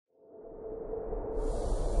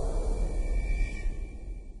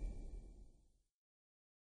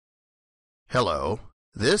Hello,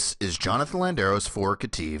 this is Jonathan Landeros for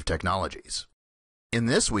KETIV Technologies. In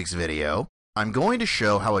this week's video, I'm going to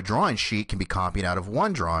show how a drawing sheet can be copied out of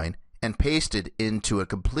one drawing and pasted into a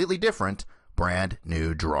completely different, brand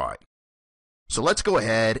new drawing. So let's go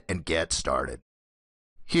ahead and get started.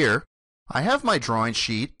 Here, I have my drawing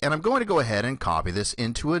sheet and I'm going to go ahead and copy this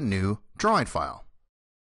into a new drawing file.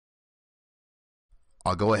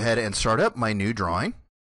 I'll go ahead and start up my new drawing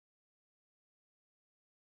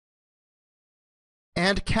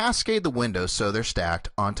and cascade the windows so they're stacked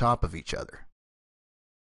on top of each other.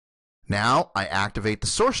 Now I activate the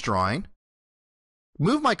source drawing,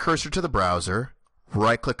 move my cursor to the browser,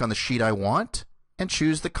 right-click on the sheet I want, and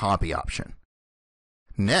choose the copy option.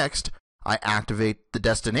 Next, I activate the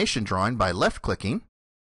destination drawing by left-clicking,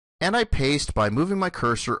 and I paste by moving my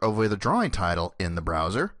cursor over the drawing title in the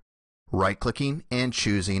browser, right-clicking, and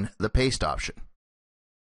choosing the paste option.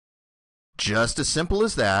 Just as simple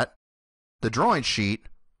as that, the drawing sheet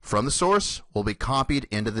from the source will be copied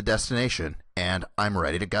into the destination, and I'm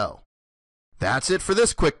ready to go. That's it for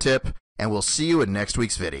this quick tip, and we'll see you in next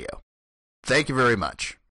week's video. Thank you very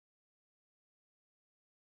much.